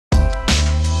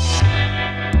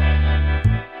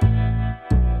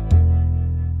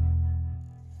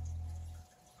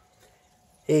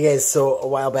Hey guys, so a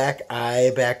while back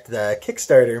I backed the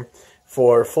Kickstarter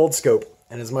for Foldscope,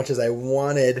 and as much as I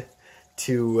wanted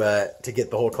to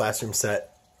get the whole classroom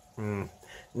set,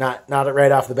 not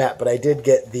right off the bat, but I did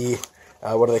get the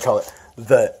what do they call it?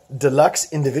 The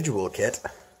deluxe individual kit,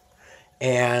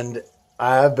 and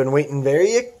I've been waiting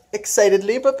very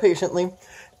excitedly but patiently,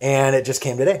 and it just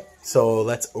came today. So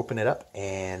let's open it up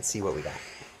and see what we got.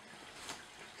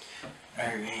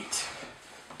 All right.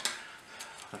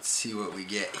 Let's see what we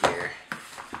get here.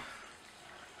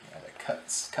 Got a cut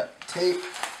tape.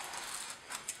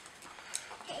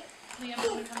 Liam, I'm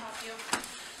gonna come help you.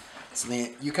 Is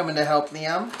Liam, you coming to help,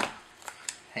 Liam?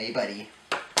 Hey, buddy.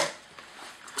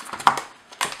 All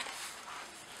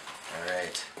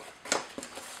right.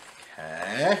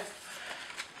 Okay.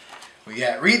 We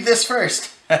got read this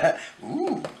first.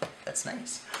 Ooh, that's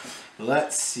nice.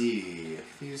 Let's see.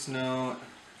 Please note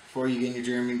before you begin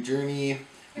your journey.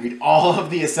 Read all of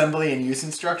the assembly and use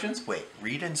instructions. Wait,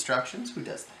 read instructions? Who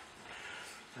does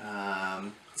that?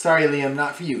 Sorry, Liam,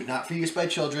 not for you. Not for use by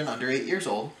children under 8 years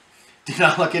old. Do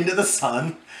not look into the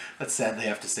sun. That's sad they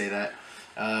have to say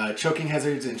that. Choking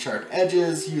hazards and sharp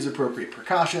edges. Use appropriate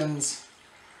precautions.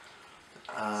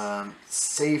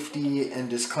 Safety and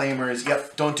disclaimers.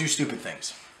 Yep, don't do stupid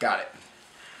things. Got it.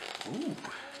 Ooh,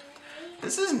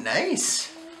 this is nice.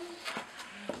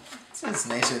 It's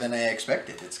nicer than I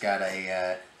expected. It's got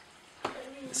a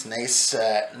this nice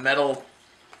metal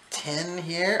tin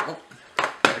here. Oh,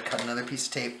 gotta cut another piece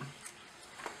of tape.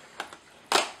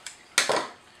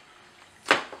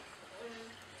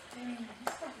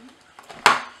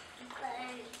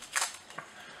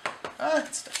 Ah,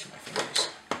 it's stuck to my fingers.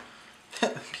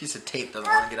 Piece of tape doesn't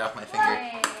want to get off my finger.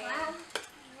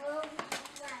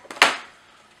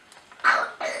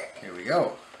 Here we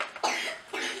go.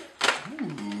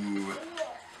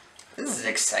 This is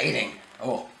exciting.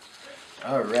 Oh,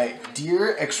 all right.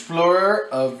 Dear explorer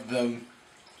of the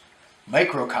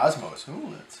microcosmos.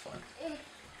 Ooh, that's fun.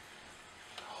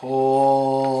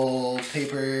 Whole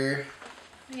paper.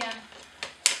 Yeah.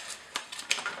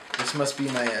 This must be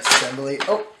my assembly.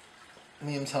 Oh,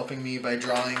 Liam's helping me by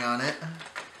drawing on it.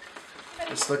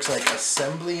 This looks like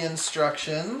assembly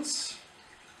instructions.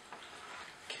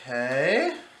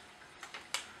 Okay.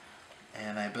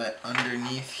 And I bet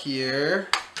underneath here,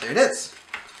 there it is.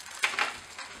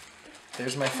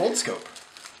 There's my Foldscope.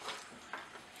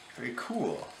 Very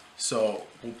cool. So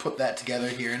we'll put that together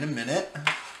here in a minute.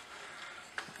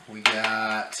 We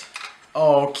got,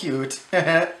 oh cute,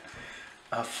 a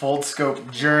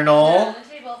Foldscope journal On the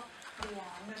table.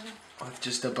 Yeah. with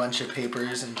just a bunch of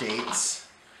papers and dates.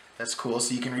 That's cool,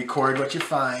 so you can record what you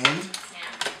find.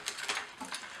 Yeah.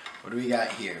 What do we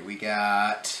got here? We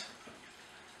got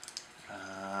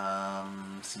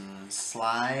some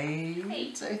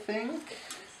slides, I think.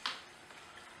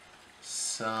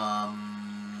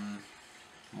 Some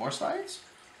more slides.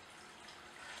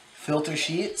 Filter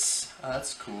sheets. Oh,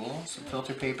 that's cool. Some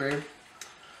filter paper.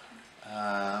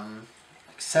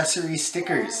 Accessory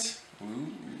stickers.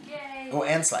 Ooh. Yay. Oh,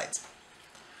 and slides.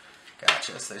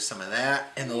 Gotcha. So there's some of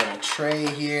that in the little tray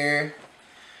here.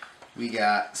 We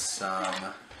got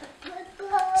some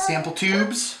sample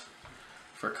tubes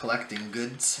for collecting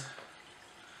goods.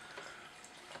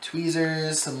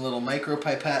 Tweezers, some little micro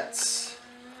pipettes.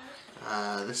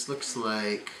 This looks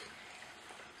like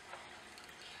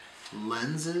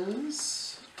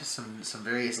lenses. Just some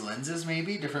various lenses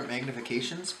maybe, different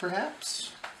magnifications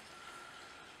perhaps.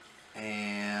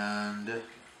 And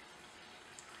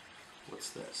what's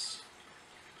this?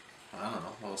 I don't know,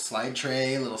 a little slide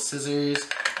tray, little scissors.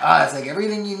 Ah, it's like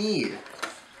everything you need.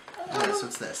 Yes,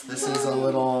 what's this? This is a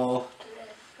little...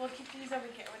 We'll keep these over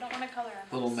here. We don't want to color them.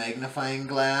 Little magnifying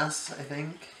glass, I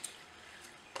think.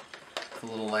 With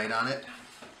a little light on it.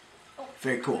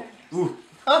 Very cool. Ooh,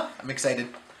 I'm excited.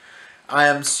 I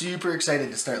am super excited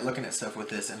to start looking at stuff with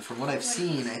this, and from what I've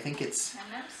seen, I think it's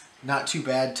not too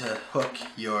bad to hook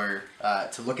your,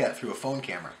 to look at through a phone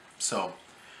camera. So,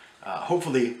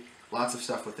 hopefully, lots of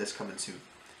stuff with this coming soon.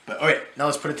 But, alright, now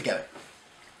let's put it together.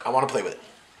 I want to play with it.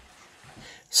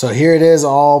 So here it is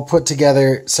all put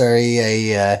together. Sorry,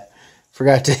 I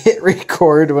forgot to hit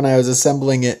record when I was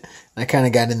assembling it. I kind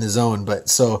of got in the zone. But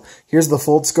so here's the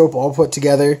Foldscope all put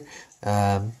together.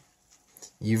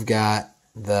 You've got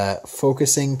the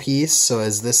focusing piece. So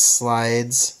as this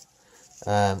slides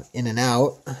in and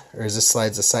out, or as this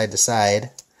slides side to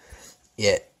side,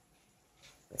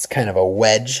 it's kind of a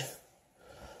wedge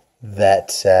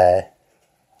that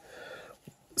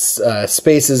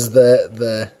spaces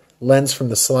the lens from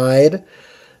the slide,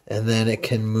 and then it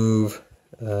can move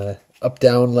up,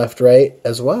 down, left, right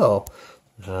as well.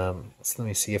 So let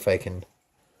me see if I can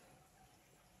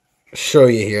show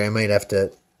you here. I might have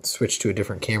to switch to a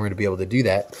different camera to be able to do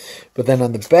that. But then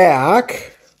on the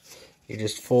back, you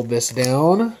just fold this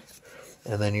down,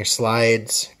 and then your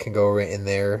slides can go right in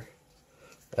there.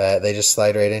 They just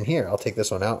slide right in here. I'll take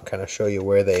this one out and kind of show you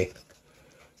where they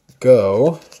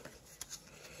go.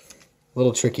 A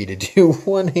little tricky to do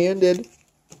one-handed,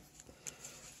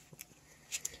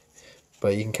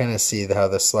 but you can kind of see how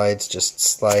the slides just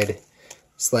slide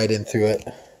in through it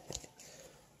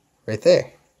right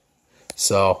there.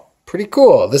 So pretty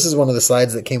cool. This is one of the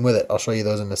slides that came with it. I'll show you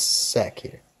those in a sec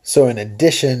here. So in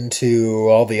addition to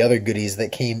all the other goodies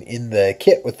that came in the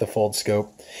kit with the Foldscope,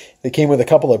 they came with a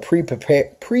couple of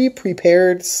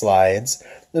pre-prepared slides.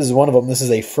 This is one of them. This is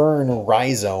a fern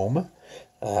rhizome,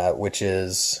 which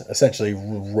is essentially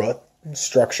root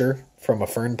structure from a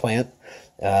fern plant.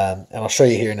 And I'll show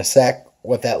you here in a sec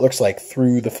what that looks like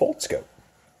through the Foldscope.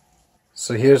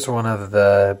 So here's one of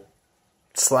the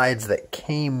slides that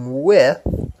came with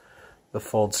the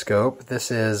Foldscope.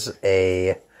 This is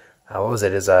a, what was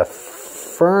it? Is a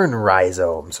fern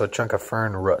rhizome, so a chunk of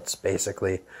fern roots,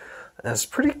 basically. And it's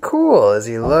pretty cool. As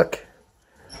you look,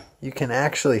 you can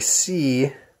actually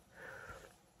see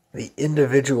the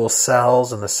individual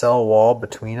cells and the cell wall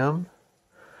between them.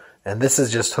 And this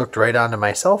is just hooked right onto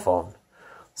my cell phone.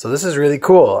 So this is really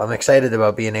cool. I'm excited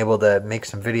about being able to make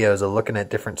some videos of looking at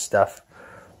different stuff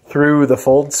through the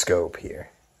Foldscope here.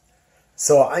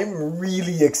 So I'm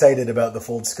really excited about the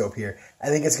Foldscope here. I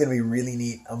think it's going to be really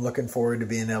neat. I'm looking forward to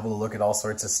being able to look at all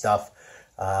sorts of stuff.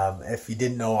 If you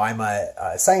didn't know, I'm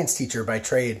a science teacher by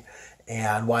trade.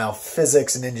 And while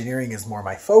physics and engineering is more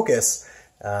my focus,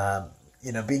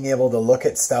 you know, being able to look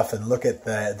at stuff and look at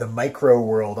the micro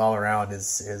world all around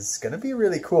is going to be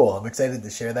really cool. I'm excited to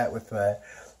share that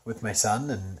with my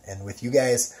son and with you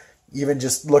guys. Even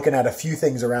just looking at a few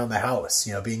things around the house,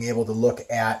 you know, being able to look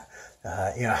at,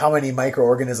 you know, how many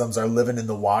microorganisms are living in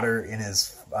the water in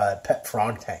his pet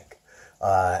frog tank.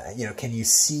 You know, can you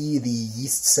see the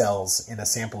yeast cells in a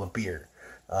sample of beer?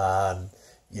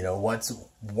 You know,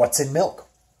 what's in milk?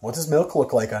 What does milk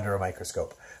look like under a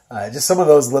microscope? Just some of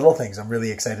those little things I'm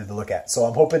really excited to look at. So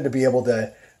I'm hoping to be able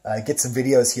to get some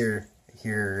videos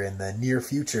here in the near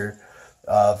future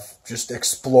of just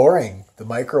exploring the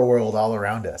micro world all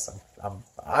around us.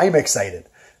 I'm excited.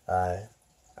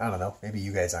 I don't know, maybe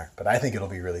you guys aren't, but I think it'll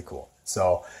be really cool.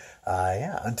 So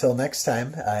yeah, until next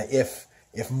time, if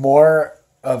more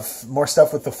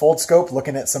stuff with the Foldscope,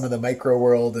 looking at some of the micro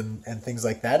world and things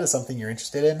like that is something you're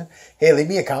interested in, hey, leave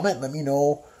me a comment. Let me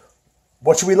know,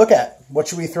 what should we look at? What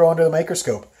should we throw under the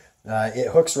microscope?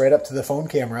 It hooks right up to the phone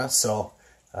camera, so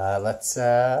let's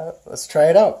try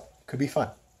it out. Could be fun.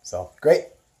 So great.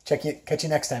 Catch you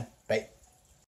next time.